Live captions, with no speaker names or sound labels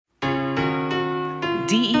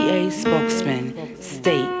DEA spokesman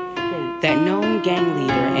state that known gang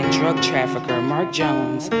leader and drug trafficker Mark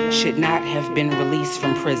Jones should not have been released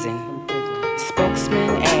from prison.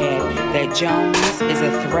 Spokesmen add that Jones is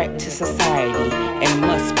a threat to society and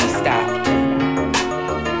must be stopped.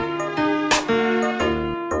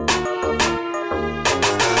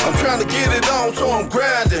 I'm trying to get it on, so I'm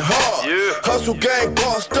grinding hard. Hustle gang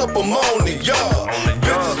bossed up, I'm on the yard.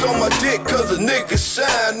 Bitches on my dick cause a nigga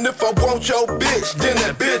shine. If I want your bitch, then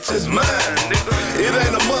that bitch is mine. It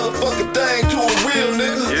ain't a motherfucking thing to a real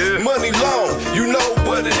nigga. Money long, you know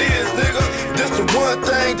what it is, nigga. This the one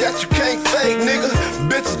thing that you can't fake, nigga.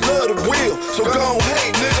 Bitches love the wheel, so gon'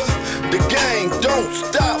 hate, nigga. The gang don't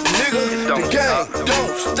stop, nigga. The gang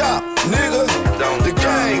don't stop, nigga. The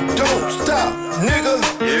gang don't stop, nigga.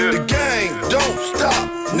 The gang don't stop,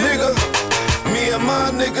 nigga. Me and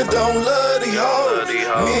my niggas don't love these hoes.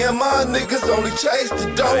 Me and my niggas only chase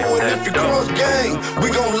the dough. And if you cross gang, we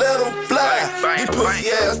gon' let them fly. These pussy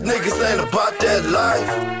ass niggas ain't about that life.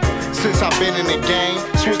 Since I've been in the game,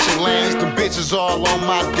 switching lanes, the bitches all on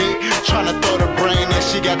my dick, tryna throw the brain and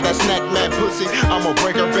she got that snack mad pussy. I'ma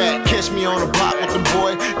break her back, catch me on the block with the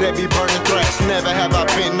boy that be burning threats. Never have I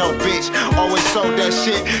been no bitch, always sold that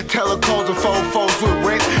shit. Tell her codes and foes with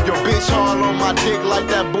Rick. Your bitch all on my dick like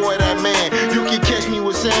that boy, that man. You can catch me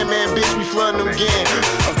with Sandman, bitch, we flooding them again.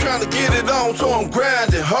 I'm trying to get it on, so I'm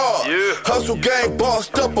grinding hard. Hustle gang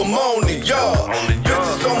bossed up, I'm on the yard.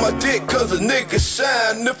 Bitches on my dick cause a nigga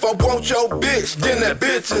shine. If I want your bitch, then that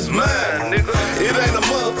bitch is mine. It ain't a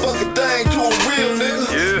motherfucking thing to a real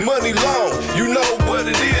nigga. Money long,